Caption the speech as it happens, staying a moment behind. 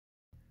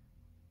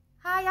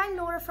Hi, I'm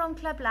Laura from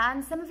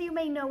Clubland. Some of you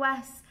may know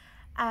us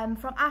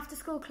from after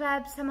school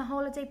clubs, summer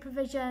holiday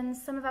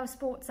provisions, some of our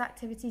sports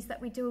activities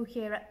that we do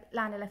here at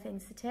Llynedd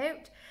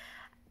Institute.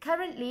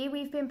 Currently,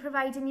 we've been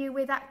providing you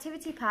with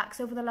activity packs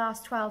over the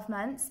last 12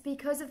 months.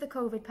 Because of the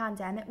COVID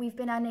pandemic, we've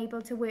been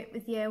unable to work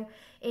with you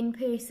in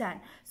person.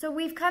 So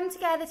we've come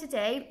together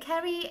today.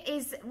 Kerry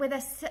is with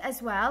us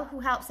as well, who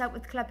helps out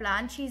with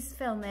Clubland. She's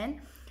filming.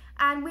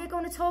 And we're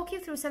going to talk you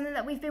through something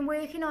that we've been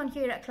working on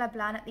here at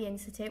Clubland at the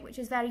Institute, which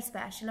is very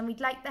special, and we'd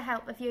like the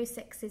help of Year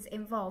 6s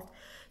involved.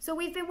 So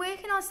we've been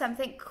working on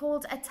something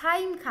called a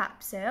time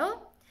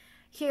capsule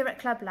here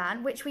at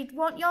Clubland, which we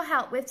want your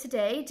help with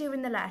today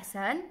during the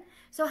lesson.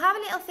 So have a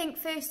little think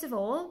first of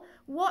all.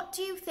 What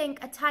do you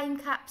think a time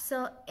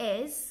capsule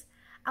is?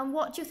 And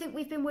what do you think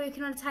we've been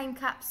working on a time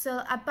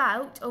capsule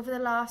about over the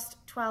last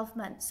 12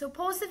 months? So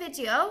pause the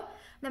video,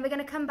 then we're going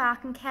to come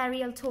back and Kerry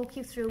will talk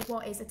you through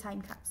what is a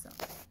time capsule.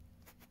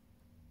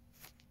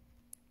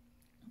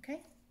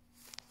 Okay.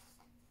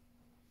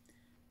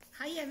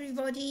 Hi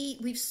everybody.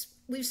 We've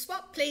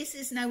swapped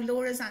places now.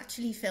 Laura's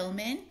actually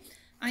filming.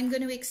 I'm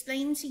going to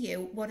explain to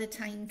you what a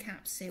time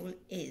capsule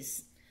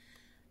is.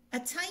 A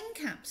time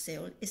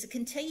capsule is a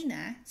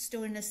container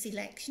storing a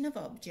selection of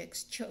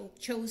objects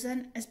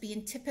chosen as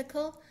being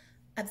typical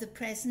of the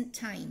present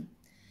time.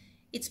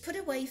 It's put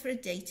away for a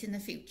date in the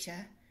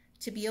future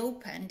to be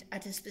opened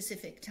at a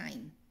specific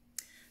time.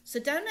 So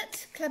down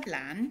at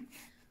Clubland,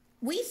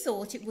 we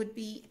thought it would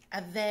be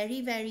a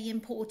very, very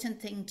important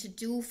thing to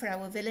do for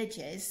our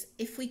villages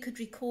if we could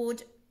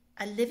record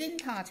a living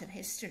part of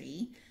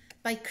history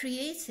by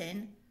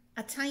creating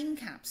a time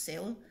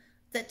capsule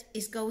that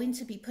is going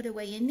to be put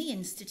away in the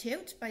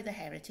Institute by the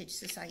Heritage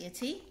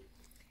Society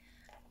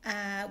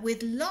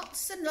with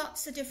lots and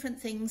lots of different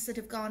things that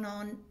have gone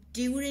on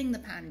during the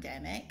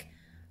pandemic,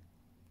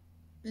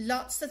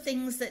 lots of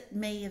things that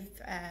may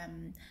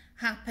have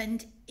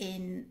happened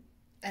in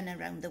and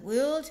around the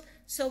world.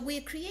 So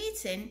we're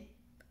creating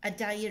a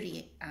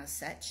diary as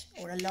such,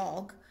 or a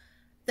log,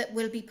 that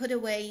will be put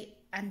away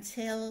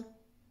until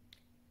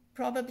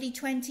probably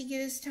 20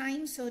 years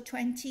time, so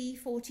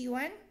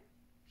 2041.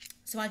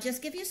 So I'll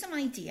just give you some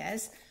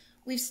ideas.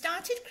 We've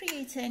started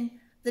creating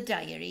the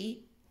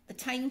diary, the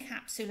time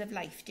capsule of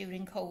life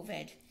during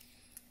COVID.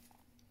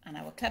 And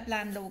our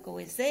Clubland logo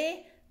is there,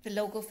 the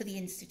logo for the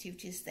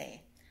Institute is there.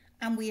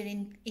 And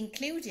we're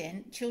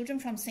including children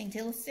from St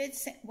Illtyd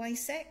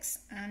Y6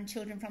 and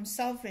children from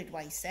Sofrydd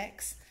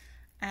Y6.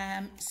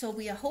 So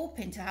we are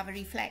hoping to have a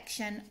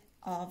reflection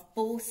of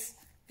both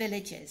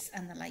villages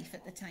and the life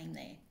at the time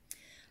there.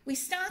 We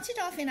started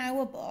off in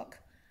our book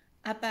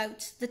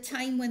about the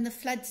time when the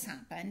floods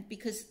happened,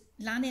 because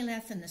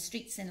Llynedd and the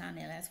streets in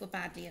Llynedd were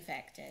badly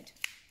affected.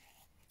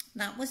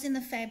 That was in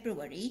the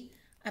February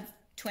of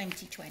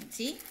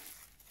 2020.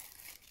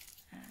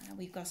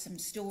 We've got some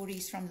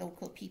stories from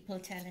local people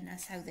telling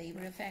us how they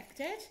were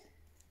affected.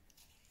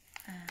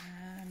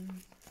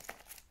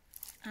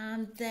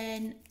 And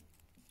then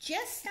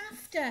just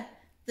after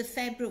the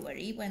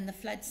February, when the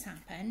floods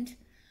happened,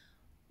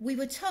 we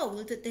were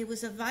told that there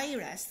was a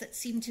virus that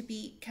seemed to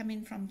be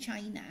coming from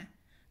China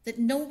that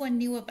no one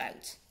knew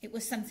about. It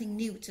was something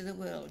new to the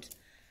world.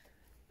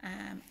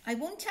 I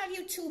won't tell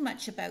you too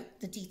much about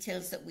the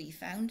details that we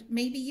found.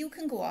 Maybe you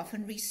can go off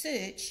and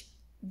research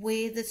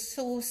where the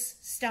source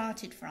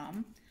started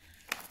from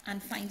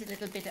and find a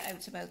little bit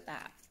out about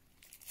that.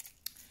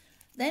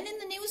 Then in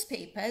the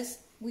newspapers,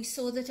 we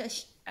saw that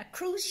a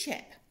cruise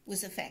ship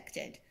was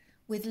affected,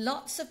 with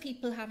lots of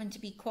people having to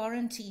be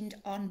quarantined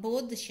on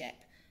board the ship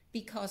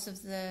because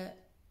of the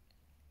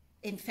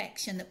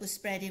infection that was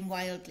spreading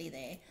wildly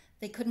there.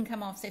 They couldn't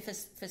come off there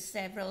for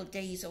several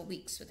days or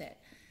weeks with it.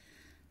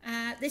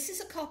 This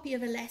is a copy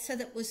of a letter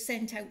that was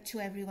sent out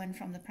to everyone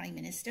from the Prime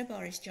Minister,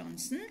 Boris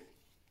Johnson.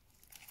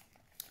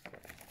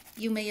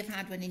 You may have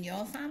had one in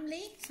your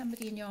family.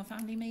 Somebody in your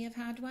family may have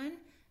had one,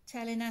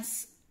 telling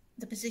us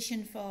the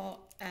position for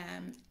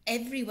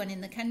everyone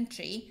in the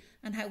country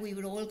and how we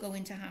were all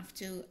going to have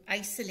to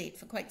isolate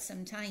for quite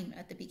some time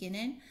at the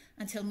beginning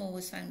until more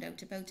was found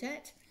out about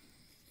it.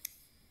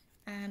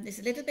 There's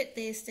a little bit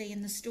there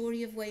saying the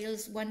story of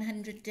Wales,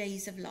 100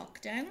 days of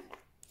lockdown.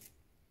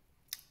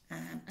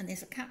 And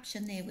there's a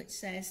caption there which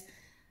says,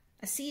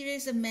 a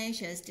series of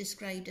measures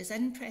described as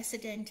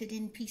unprecedented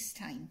in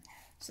peacetime.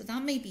 So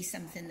that may be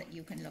something that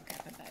you can look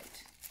up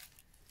about.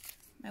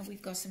 Now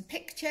we've got some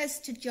pictures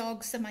to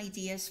jog some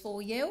ideas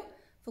for you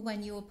for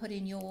when you are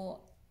putting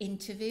your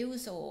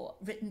interviews or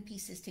written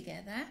pieces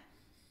together.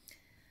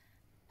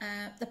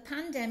 The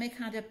pandemic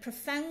had a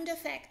profound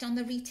effect on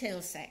the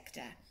retail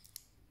sector.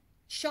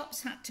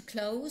 Shops had to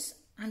close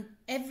and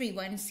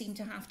everyone seemed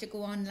to have to go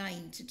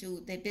online to do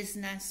their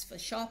business for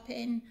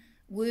shopping,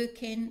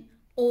 working,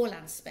 all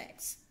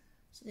aspects.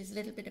 So there's a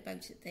little bit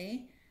about it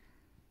there.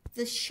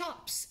 The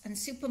shops and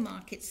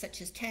supermarkets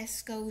such as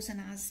Tesco's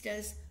and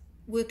Asda's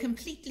were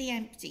completely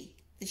empty.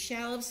 The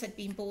shelves had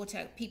been bought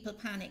out. People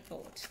panic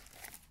bought.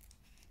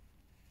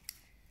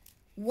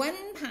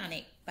 One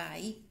panic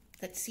buy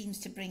that seems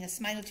to bring a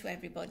smile to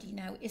everybody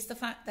now is the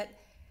fact that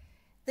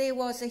there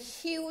was a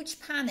huge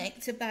panic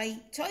to buy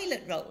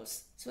toilet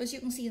rolls. So as you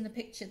can see in the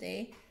picture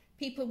there,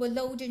 people were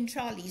loading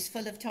trolleys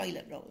full of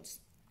toilet rolls.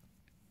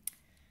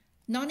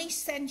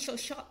 Non-essential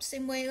shops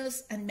in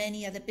Wales and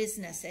many other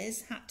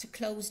businesses had to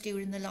close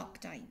during the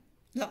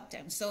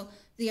lockdown. So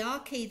the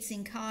arcades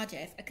in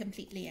Cardiff are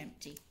completely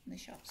empty and the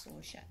shops are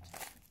all shut.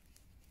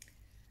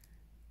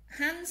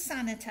 Hand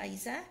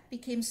sanitizer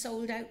became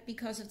sold out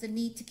because of the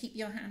need to keep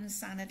your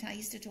hands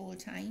sanitised at all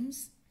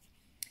times.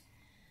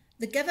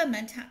 The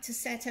government had to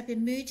set up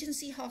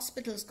emergency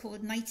hospitals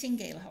called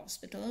Nightingale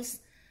hospitals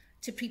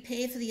to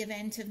prepare for the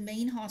event of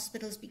main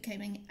hospitals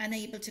becoming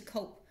unable to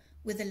cope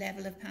with the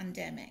level of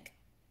pandemic.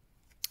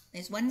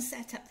 There's one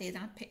set up there,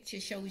 that picture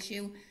shows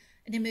you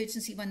an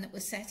emergency one that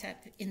was set up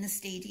in the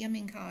stadium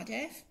in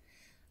Cardiff.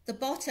 The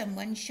bottom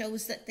one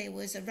shows that there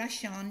was a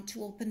rush on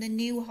to open the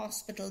new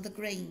hospital, the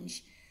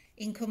Grange,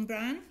 in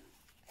Cwmbran.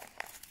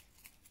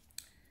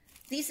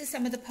 These are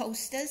some of the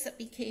posters that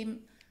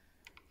became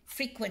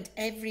frequent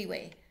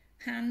everywhere.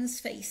 Hands,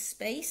 face,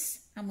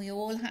 space, and we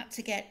all had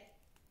to get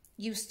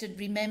used to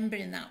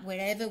remembering that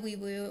wherever we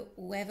were,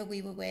 whoever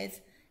we were with,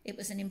 it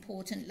was an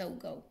important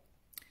logo.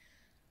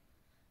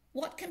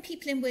 What can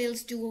people in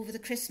Wales do over the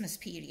Christmas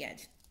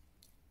period?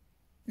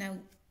 Now,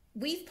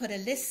 we've put a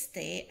list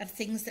there of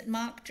things that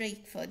Mark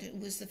Drakeford, who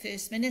was the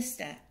First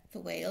Minister for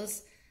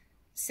Wales,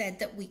 said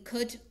that we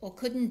could or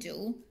couldn't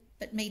do,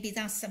 but maybe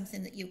that's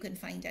something that you can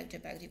find out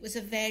about. It was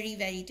a very,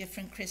 very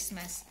different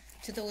Christmas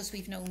to those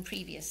we've known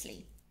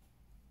previously.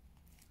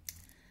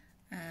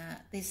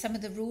 There's some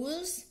of the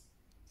rules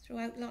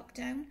throughout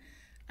lockdown,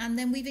 and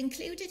then we've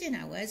included in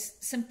ours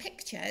some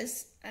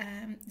pictures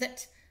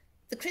that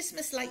the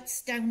Christmas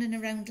lights down and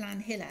around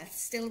Lanhilleth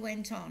still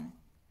went on.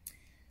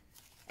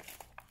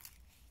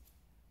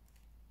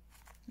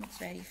 Looks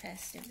very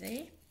festive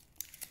there.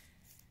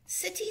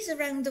 Cities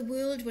around the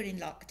world were in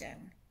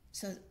lockdown.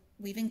 So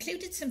we've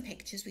included some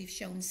pictures. We've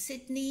shown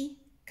Sydney,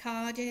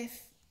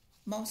 Cardiff,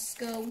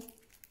 Moscow,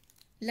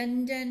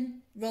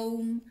 London,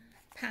 Rome,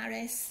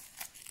 Paris.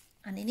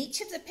 And in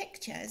each of the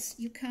pictures,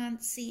 you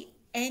can't see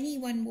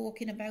anyone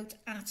walking about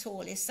at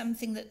all. It's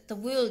something that the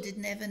world had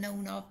never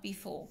known of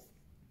before.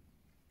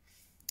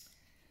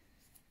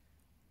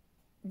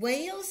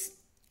 Wales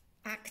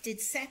acted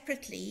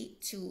separately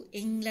to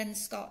England,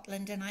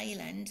 Scotland and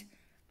Ireland,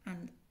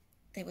 and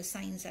there were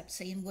signs up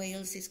saying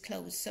Wales is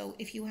closed. So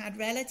if you had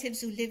relatives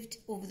who lived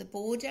over the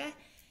border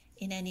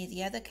in any of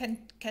the other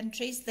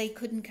countries, they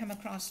couldn't come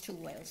across to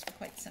Wales for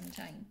quite some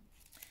time.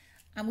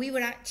 And we were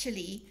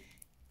actually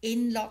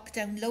in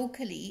lockdown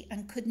locally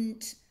and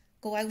couldn't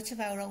go out of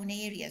our own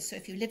area. So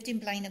if you lived in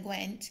Blaen y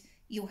Gwent,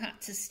 you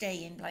had to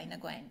stay in Blaen y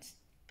Gwent.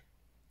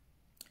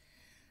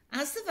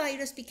 As the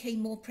virus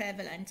became more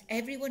prevalent,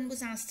 everyone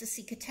was asked to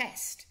seek a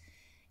test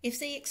if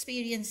they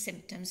experienced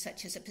symptoms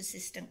such as a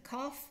persistent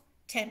cough,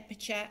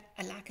 temperature,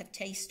 a lack of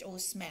taste or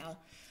smell.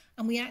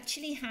 And we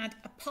actually had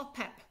a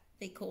pop-up,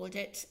 they called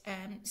it,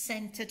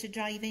 centre to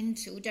drive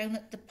into down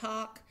at the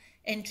park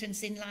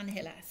entrance in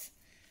Lanhilleth.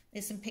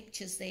 There's some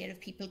pictures there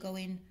of people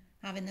going,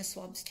 having the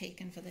swabs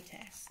taken for the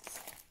tests.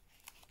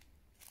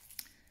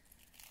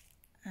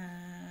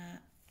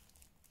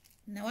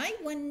 Now I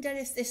wonder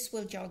if this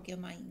will jog your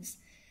minds.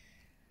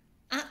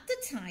 At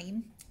the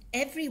time,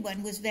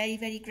 everyone was very,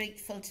 very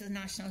grateful to the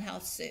National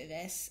Health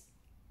Service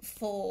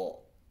for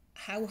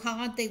how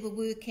hard they were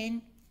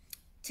working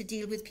to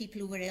deal with people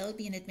who were ill,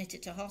 being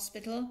admitted to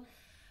hospital,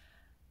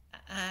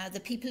 the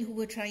people who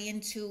were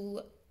trying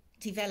to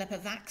develop a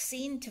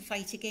vaccine to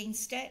fight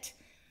against it.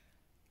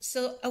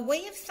 So a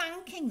way of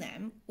thanking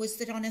them was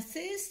that on a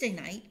Thursday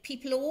night,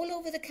 people all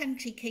over the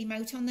country came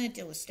out on their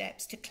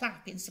doorsteps to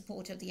clap in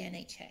support of the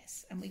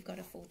NHS. And we've got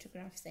a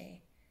photograph there.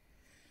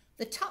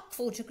 The top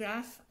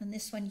photograph, and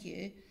this one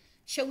here,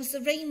 shows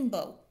the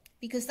rainbow,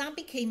 because that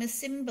became a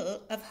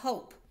symbol of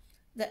hope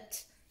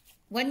that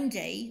one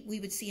day we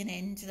would see an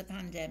end to the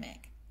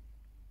pandemic.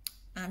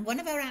 And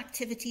one of our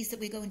activities that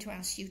we're going to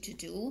ask you to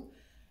do,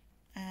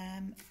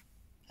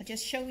 I'll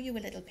just show you a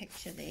little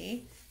picture there,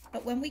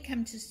 but when we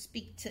come to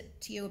speak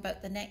to you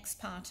about the next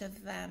part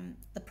of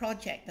the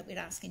project that we're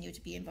asking you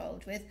to be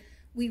involved with,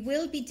 we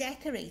will be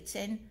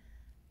decorating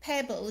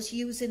pebbles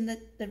using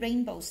the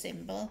rainbow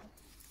symbol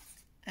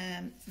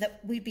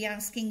that we'd be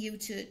asking you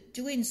to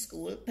do in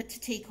school, but to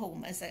take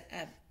home as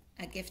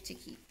a gift to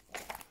keep.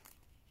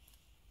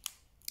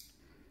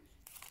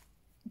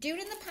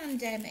 During the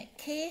pandemic,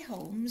 care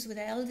homes with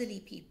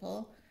elderly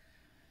people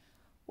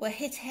were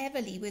hit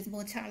heavily with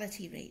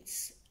mortality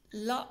rates.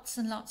 Lots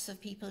and lots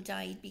of people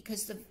died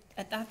because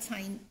at that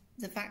time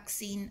the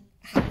vaccine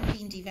hadn't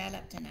been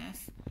developed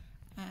enough,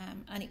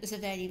 and it was a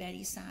very,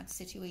 very sad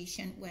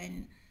situation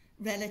when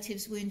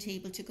relatives weren't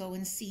able to go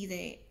and see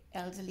their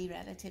elderly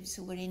relatives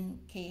who were in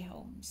care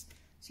homes.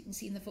 So you can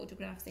see in the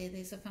photograph there,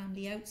 there's a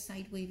family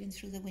outside waving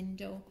through the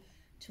window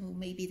to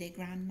maybe their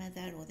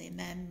grandmother or their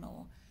mum,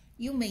 or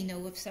you may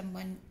know of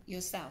someone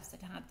yourself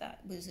that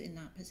was in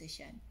that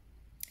position.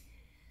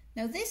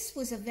 Now this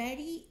was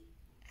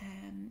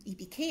he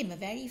became a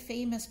very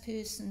famous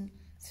person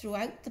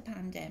throughout the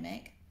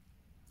pandemic.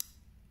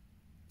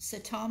 Sir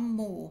Tom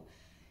Moore.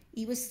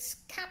 He was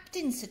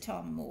Captain Sir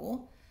Tom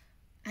Moore,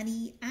 and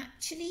he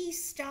actually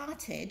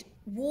started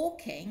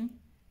walking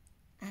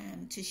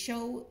to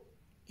show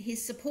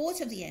his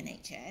support of the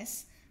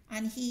NHS,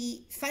 and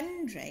he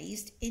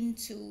fundraised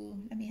into,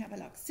 let me have a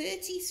look,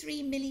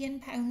 £33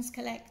 million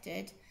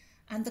collected,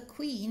 and the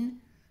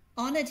Queen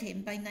honoured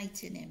him by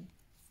knighting him.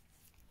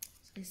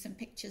 So there's some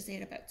pictures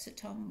there about Sir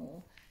Tom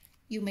Moore.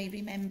 You may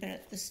remember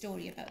the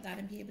story about that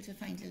and be able to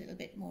find a little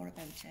bit more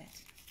about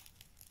it.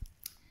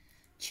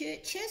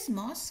 Churches,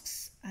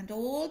 mosques and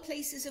all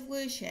places of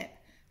worship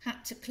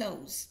had to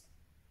close.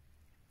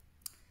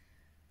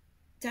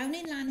 Down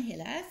in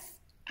Lanhilleth,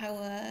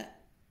 our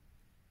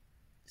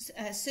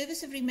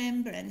service of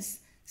remembrance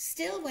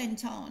still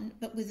went on,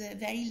 but with a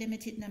very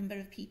limited number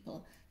of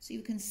people. So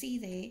you can see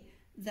there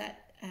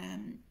that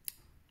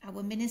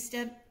our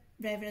minister,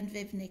 Reverend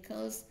Viv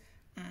Nichols,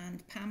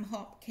 and Pam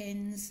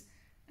Hopkins,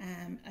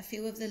 a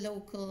few of the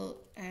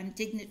local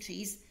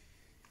dignitaries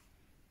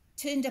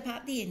turned up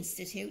at the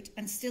Institute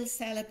and still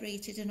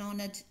celebrated and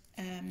honoured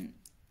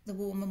the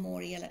War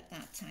Memorial at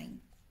that time,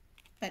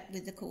 but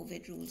with the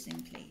COVID rules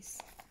in place.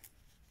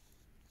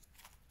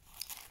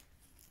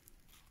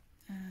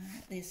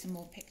 There's some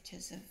more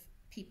pictures of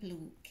people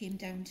who came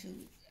down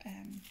to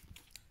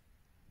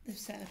the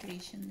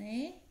celebration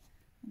there,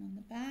 and on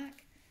the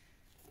back.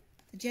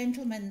 The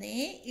gentleman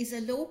there is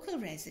a local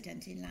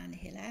resident in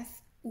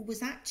Lanhilleth who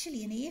was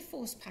actually an Air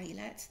Force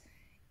pilot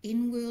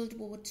in World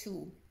War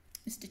II,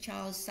 Mr.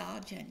 Charles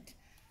Sargent,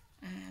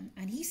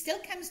 and he still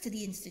comes to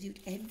the Institute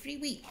every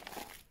week.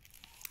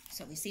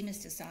 So we see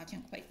Mr.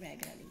 Sargent quite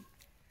regularly.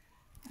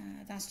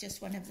 That's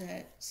just one of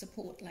the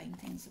support line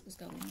things that was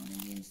going on in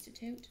the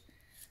Institute.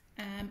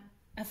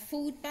 A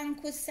food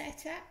bank was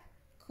set up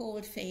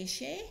called Fair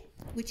Share,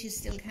 which is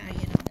still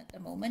carrying on at the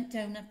moment,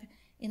 down up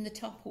in the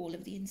top hall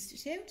of the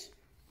Institute.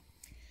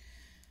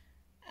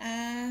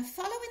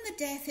 Following the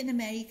death in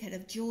America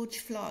of George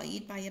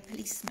Floyd by a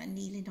policeman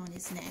kneeling on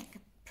his neck,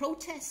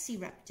 protests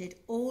erupted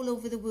all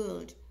over the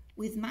world,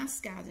 with mass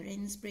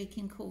gatherings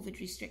breaking COVID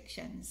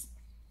restrictions.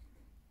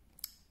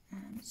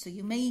 So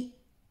you may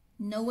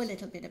know a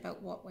little bit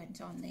about what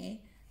went on there,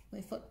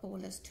 where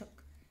footballers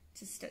took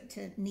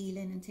to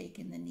kneeling and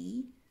taking the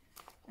knee.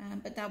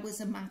 But that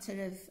was a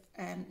matter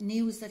of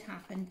news that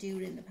happened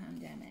during the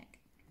pandemic.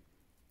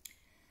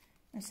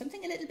 Now,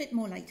 something a little bit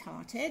more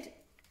light-hearted.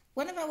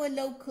 One of our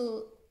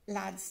local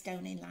lads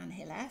down in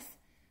Lanhilleth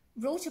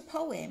wrote a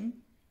poem,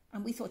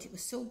 and we thought it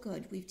was so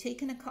good. We've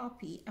taken a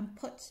copy and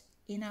put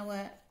in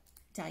our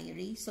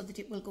diary so that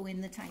it will go in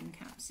the time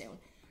capsule.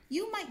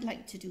 You might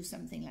like to do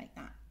something like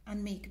that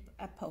and make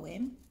a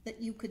poem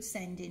that you could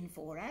send in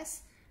for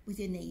us with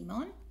your name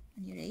on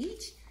and your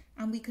age,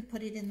 and we could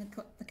put it in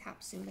the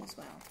capsule as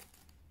well.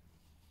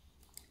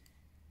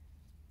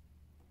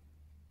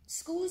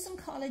 Schools and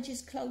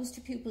colleges closed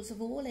to pupils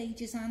of all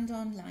ages and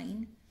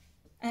online.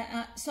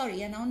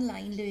 And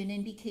online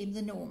learning became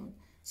the norm.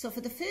 So for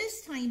the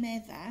first time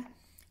ever,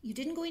 you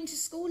didn't go into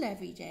school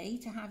every day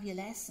to have your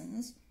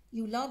lessons.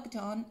 You logged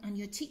on and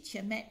your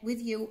teacher met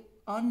with you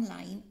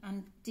online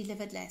and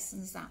delivered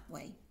lessons that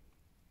way.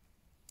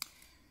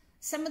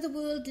 Some of the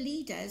world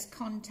leaders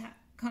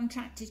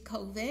contracted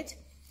COVID.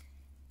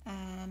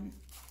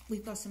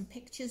 We've got some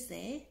pictures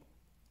there.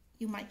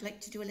 You might like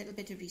to do a little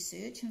bit of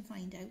research and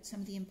find out some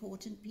of the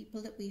important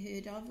people that we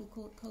heard of who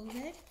caught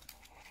COVID.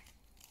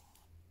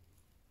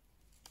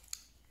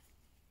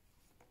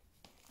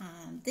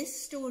 And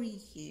this story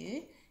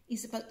here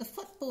is about the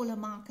footballer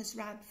Marcus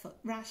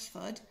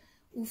Rashford,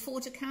 who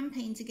fought a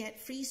campaign to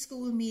get free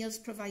school meals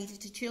provided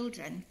to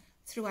children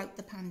throughout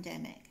the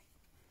pandemic.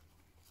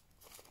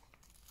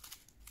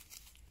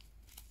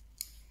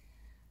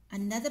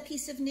 Another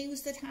piece of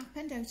news that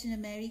happened out in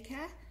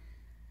America.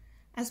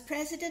 As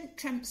President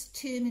Trump's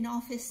term in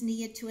office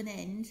neared to an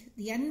end,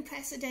 the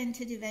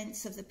unprecedented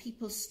events of the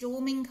people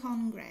storming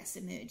Congress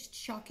emerged,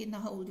 shocking the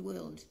whole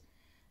world.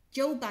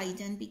 Joe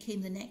Biden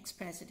became the next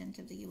president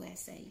of the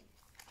USA.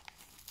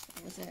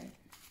 That was a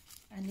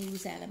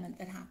news element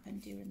that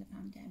happened during the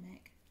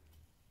pandemic.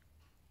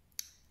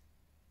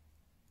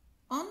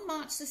 On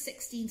March the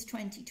 16th,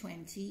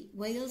 2020,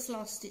 Wales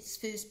lost its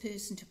first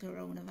person to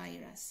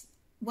coronavirus.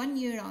 1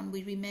 year on,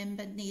 we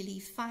remembered nearly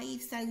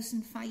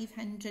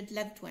 5,500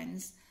 loved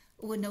ones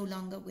who were no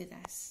longer with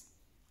us.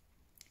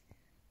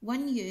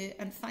 1 year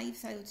and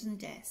 5,000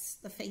 deaths,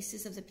 the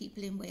faces of the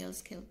people in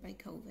Wales killed by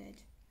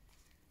COVID.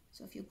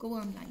 So if you go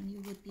online,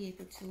 you would be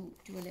able to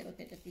do a little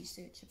bit of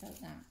research about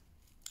that.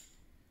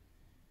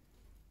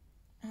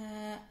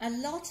 A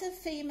lot of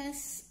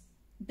famous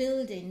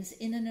buildings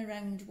in and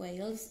around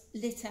Wales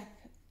lit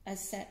up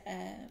as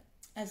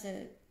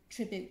a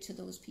tribute to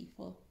those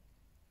people.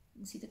 You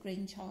can see the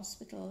Grange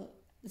Hospital,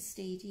 the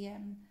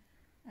stadium,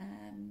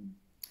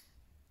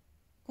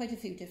 quite a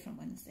few different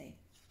ones there.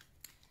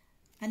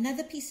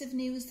 Another piece of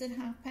news that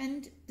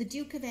happened, the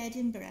Duke of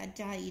Edinburgh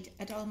died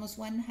at almost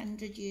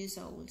 100 years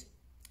old.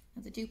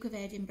 Now, the Duke of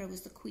Edinburgh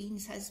was the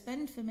Queen's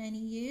husband for many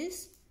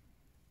years.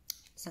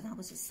 So that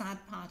was a sad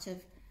part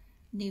of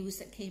news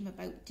that came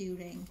about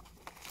during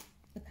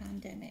the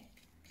pandemic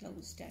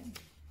closed down.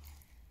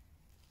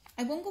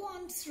 I won't go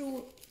on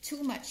through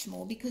too much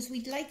more because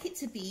we'd like it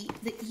to be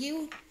that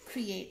you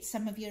create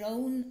some of your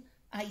own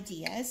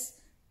ideas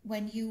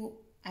when you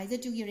either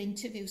do your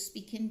interview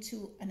speaking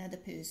to another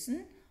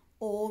person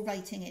or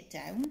writing it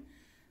down.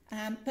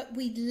 But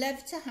we'd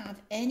love to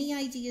have any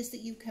ideas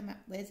that you come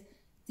up with.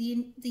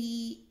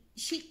 The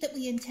sheet that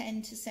we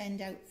intend to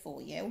send out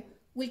for you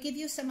will give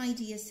you some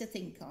ideas to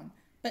think on.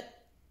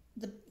 But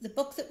the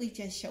book that we've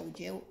just showed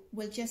you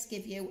will just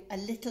give you a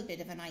little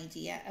bit of an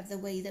idea of the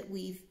way that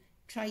we've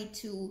tried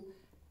to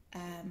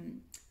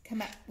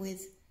come up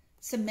with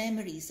some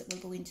memories that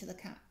will go into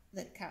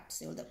the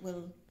capsule that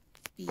will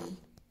be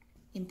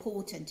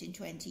important in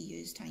 20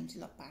 years' time to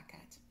look back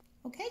at.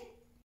 Okay?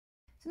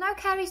 So now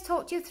Kerry's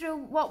talked you through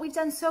what we've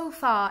done so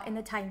far in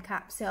the time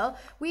capsule.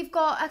 We've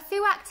got a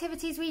few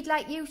activities we'd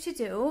like you to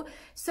do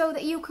so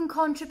that you can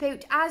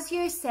contribute as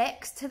year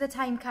 6 to the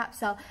time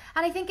capsule.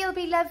 And I think it'll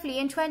be lovely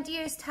in 20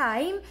 years'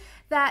 time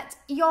that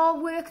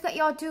your work that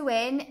you're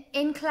doing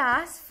in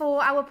class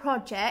for our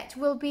project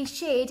will be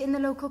shared in the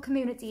local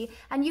community,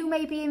 and you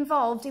may be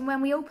involved in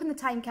when we open the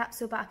time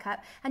capsule back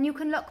up, and you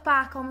can look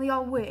back on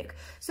your work.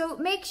 So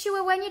make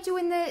sure when you're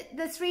doing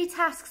the 3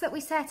 tasks that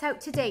we set out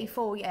today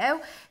for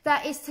you,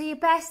 that is to your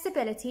best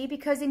ability,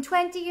 because in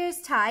 20 years'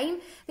 time,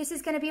 this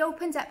is going to be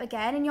opened up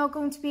again, and you're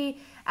going to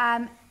be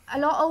a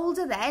lot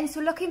older then,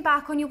 so looking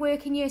back on your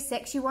work in year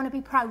 6, you want to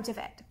be proud of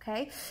it,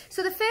 okay?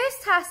 So the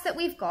first task that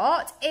we've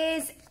got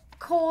is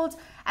called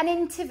an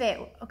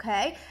interview,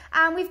 okay?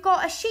 And we've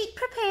got a sheet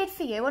prepared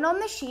for you, and on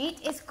the sheet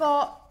it's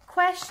got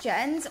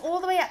questions all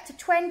the way up to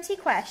 20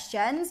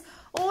 questions,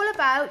 all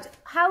about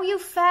how you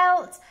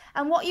felt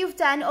and what you've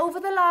done over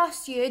the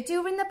last year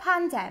during the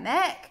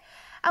pandemic.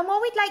 And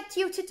what we'd like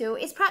you to do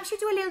is perhaps you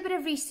do a little bit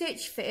of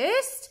research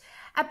first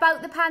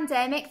about the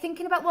pandemic,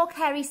 thinking about what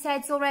Kerry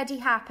said's already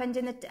happened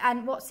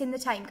and what's in the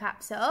time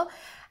capsule.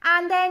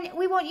 And then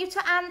we want you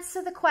to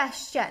answer the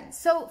questions.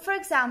 So, for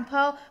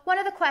example, one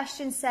of the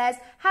questions says,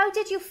 how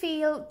did you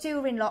feel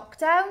during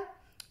lockdown?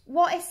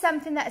 What is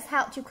something that has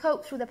helped you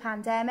cope through the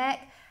pandemic?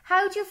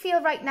 How do you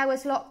feel right now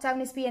as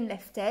lockdown is being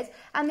lifted?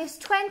 And there's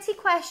 20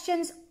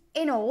 questions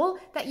in all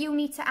that you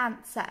need to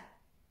answer.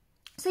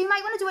 So you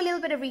might want to do a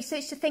little bit of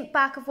research to think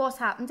back of what's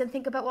happened and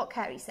think about what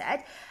Kerry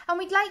said. And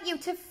we'd like you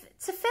to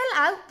fill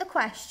out the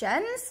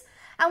questions,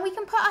 and we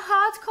can put a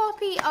hard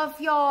copy of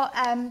your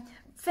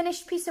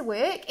finished piece of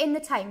work in the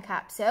time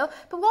capsule.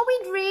 But what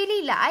we'd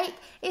really like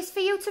is for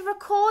you to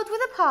record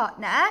with a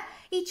partner,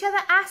 each other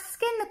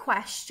asking the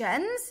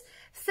questions,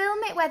 film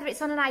it whether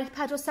it's on an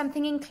iPad or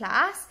something in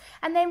class,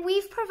 and then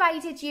we've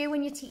provided you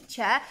and your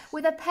teacher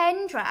with a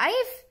pen drive.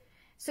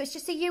 So it's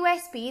just a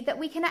USB that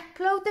we can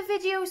upload the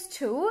videos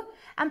to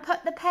and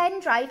put the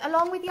pen drive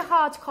along with your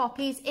hard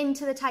copies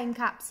into the time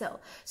capsule.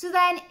 So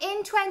then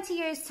in 20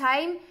 years'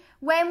 time,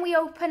 when we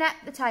open up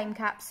the time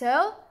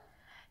capsule,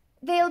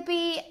 there'll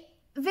be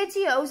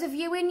videos of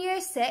you in year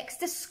 6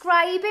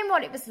 describing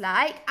what it was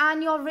like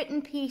and your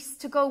written piece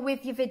to go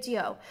with your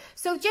video.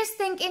 So just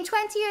think, in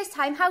 20 years'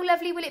 time, how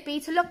lovely will it be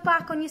to look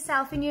back on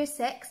yourself in year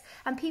 6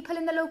 and people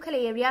in the local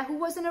area who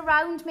wasn't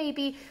around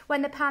maybe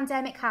when the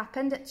pandemic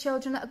happened,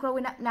 children that are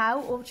growing up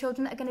now or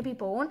children that are going to be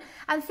born,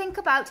 and think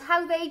about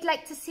how they'd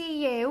like to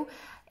see you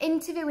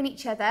interviewing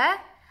each other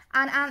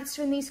and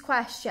answering these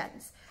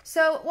questions.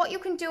 So what you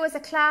can do as a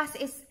class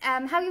is,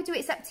 how you do it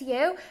is up to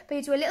you, but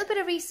you do a little bit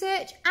of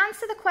research,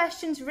 answer the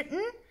questions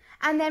written,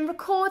 and then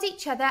record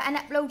each other and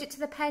upload it to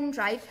the pen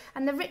drive,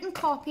 and the written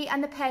copy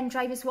and the pen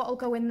drive is what will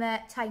go in the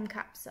time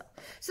capsule.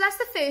 So that's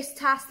the first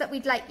task that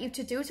we'd like you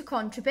to do to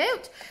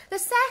contribute. The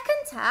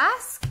second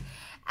task,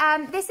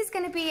 this is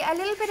going to be a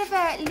little bit of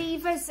a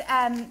leavers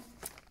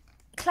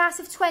class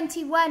of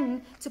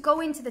 21 to go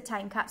into the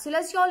time capsule.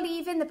 As you're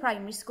leaving the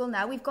primary school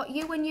now, we've got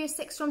you and year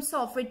 6 from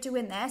Sofrydd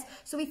doing this,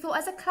 so we thought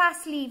as a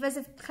class leavers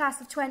of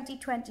class of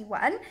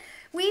 2021,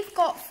 we've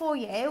got for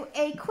you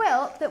a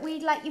quilt that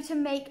we'd like you to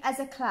make as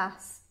a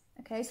class.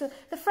 Okay, so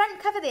the front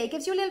cover there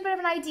gives you a little bit of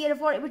an idea of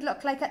what it would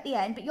look like at the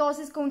end, but yours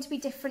is going to be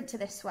different to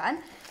this one.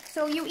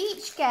 So you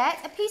each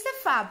get a piece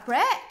of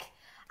fabric,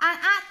 and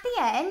at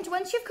the end,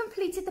 once you've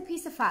completed the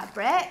piece of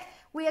fabric,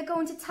 we are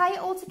going to tie it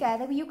all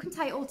together. You can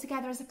tie it all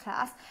together as a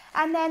class.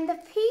 And then the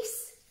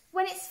piece,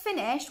 when it's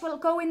finished, will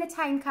go in the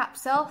time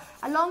capsule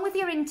along with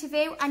your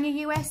interview and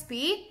your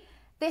USB.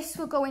 This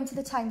will go into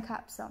the time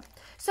capsule.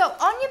 So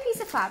on your piece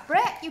of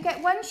fabric, you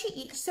get one sheet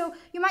each. So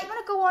you might want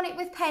to go on it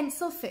with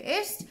pencil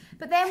first,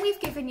 but then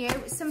we've given you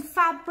some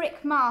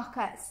fabric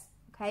markers.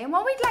 Okay, and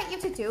what we'd like you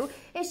to do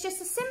is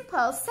just a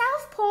simple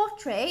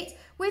self-portrait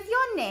with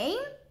your name,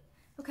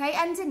 okay,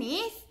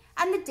 underneath,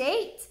 and the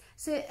date.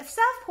 So a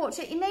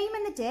self-portrait, your name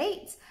and the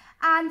date,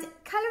 and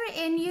colour it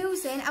in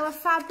using our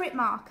fabric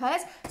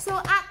markers. So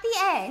at the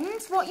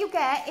end, what you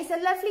get is a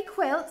lovely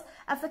quilt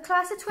of the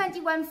class of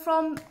 21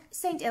 from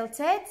St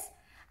Illtyd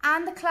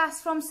and the class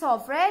from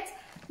Sofrydd.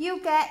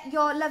 You get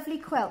your lovely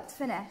quilt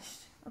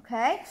finished,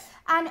 okay?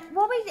 And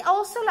what we'd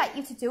also like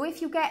you to do,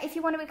 if you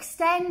want to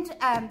extend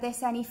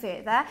this any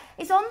further,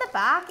 is on the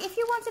back, if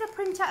you wanted to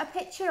print out a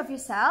picture of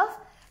yourself,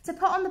 to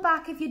put on the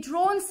back of your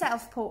drawn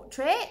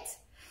self-portrait.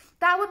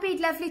 That would be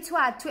lovely to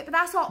add to it, but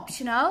that's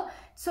optional,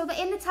 so that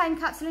in the time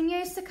capsule in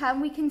years to come,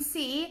 we can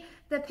see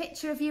the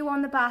picture of you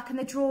on the back and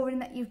the drawing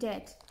that you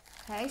did.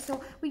 Okay,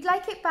 so we'd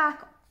like it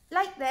back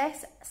like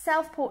this,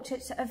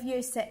 self-portrait of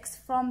year 6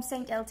 from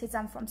St Illtyd's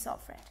and from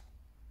Sofrydd.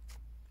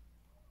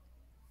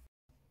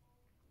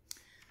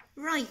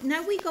 Right,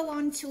 now we go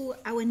on to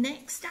our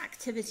next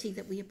activity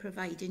that we are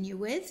providing you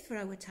with for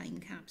our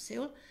time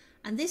capsule.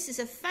 And this is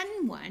a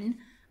fun one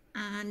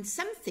and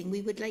something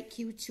we would like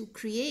you to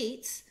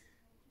create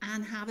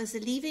and have as a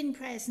leave-in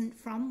present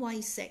from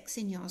Y6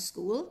 in your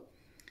school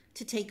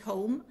to take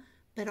home,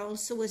 but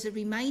also as a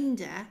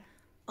reminder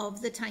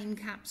of the time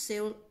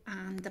capsule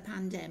and the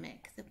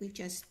pandemic that we've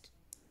just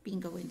been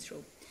going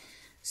through.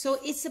 So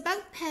it's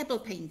about pebble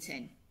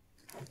painting.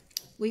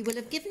 We will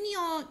have given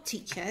your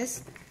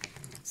teachers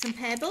some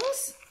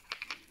pebbles,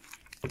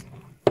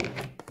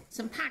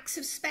 some packs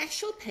of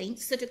special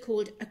paints that are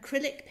called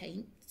acrylic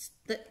paints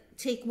that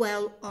take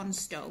well on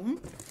stone,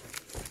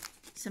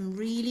 some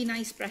really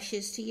nice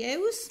brushes to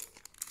use,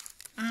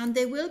 and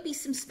there will be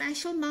some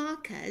special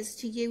markers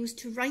to use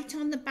to write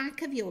on the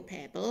back of your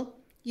pebble.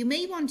 You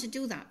may want to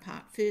do that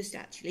part first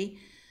actually.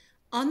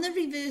 On the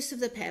reverse of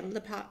the pebble,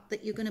 the part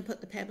that you're going to put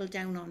the pebble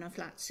down on a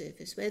flat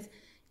surface with,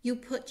 you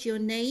put your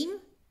name,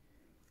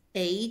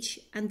 age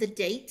and the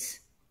date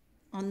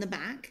on the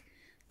back.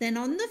 Then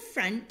on the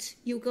front,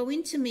 you're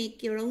going to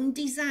make your own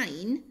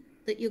design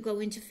that you're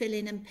going to fill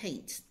in and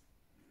paint.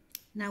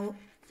 Now,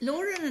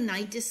 Laura and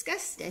I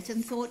discussed it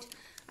and thought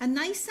a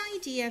nice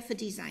idea for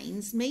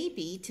designs may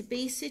be to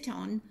base it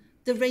on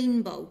the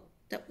rainbow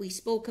that we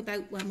spoke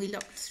about when we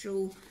looked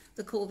through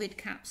the COVID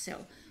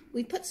capsule.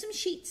 We put some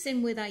sheets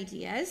in with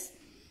ideas.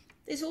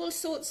 There's all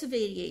sorts of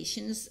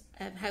variations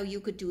of how you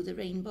could do the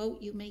rainbow.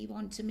 You may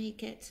want to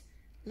make it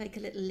like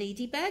a little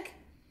ladybug.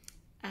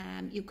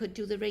 You could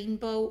do the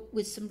rainbow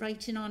with some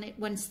writing on it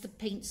once the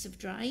paints have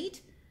dried.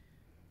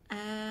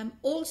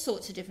 All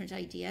sorts of different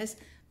ideas.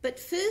 But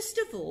first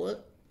of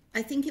all,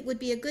 I think it would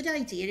be a good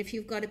idea if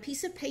you've got a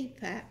piece of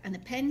paper and a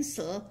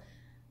pencil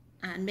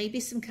and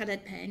maybe some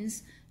coloured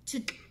pens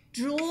to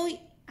draw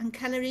and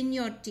colour in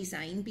your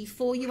design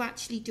before you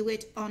actually do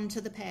it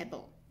onto the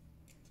pebble.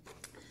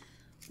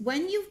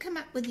 When you've come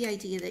up with the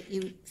idea that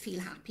you feel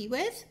happy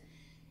with,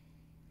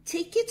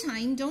 take your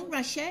time, don't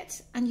rush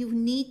it, and you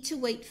need to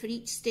wait for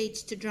each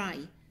stage to dry.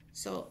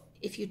 So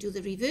if you do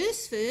the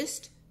reverse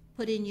first,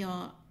 put in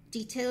your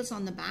details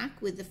on the back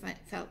with the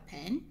felt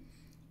pen.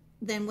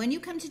 Then when you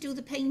come to do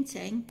the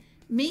painting,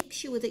 make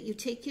sure that you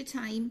take your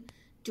time,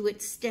 do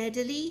it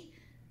steadily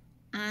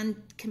and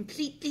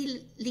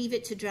completely leave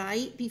it to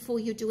dry before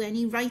you do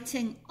any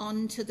writing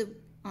onto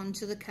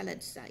the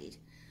coloured side.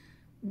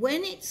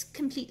 When it's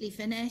completely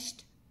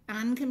finished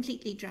and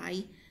completely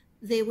dry,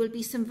 there will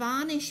be some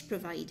varnish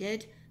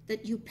provided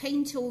that you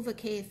paint over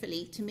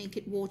carefully to make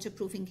it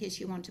waterproof in case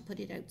you want to put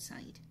it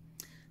outside.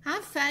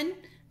 Have fun,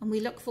 and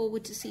we look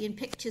forward to seeing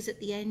pictures at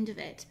the end of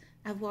it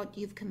of what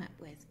you've come up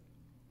with.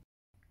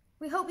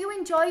 We hope you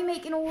enjoy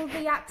making all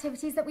the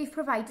activities that we've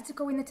provided to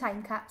go in the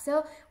time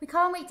capsule. We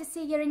can't wait to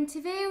see your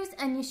interviews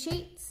and your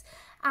sheets,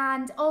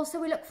 and also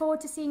we look forward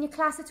to seeing your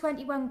Class of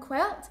 21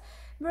 quilt.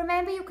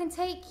 Remember, you can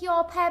take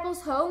your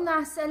pebbles home.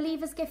 That's a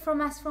leaver's gift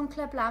from us from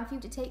Club Lamb for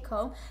you to take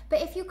home.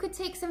 But if you could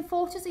take some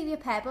photos of your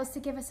pebbles to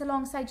give us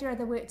alongside your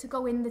other work to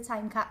go in the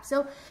time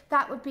capsule,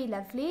 that would be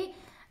lovely.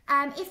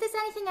 If there's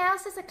anything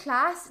else as a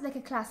class, like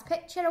a class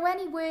picture or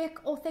any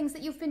work or things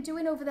that you've been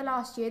doing over the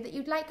last year that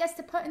you'd like us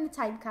to put in the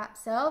time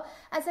capsule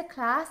as a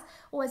class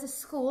or as a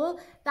school,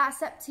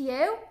 that's up to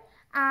you.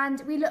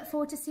 And we look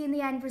forward to seeing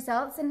the end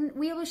results, and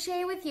we will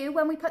share with you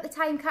when we put the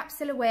time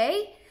capsule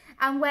away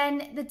and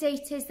when the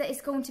date is that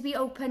it's going to be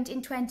opened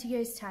in 20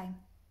 years' time.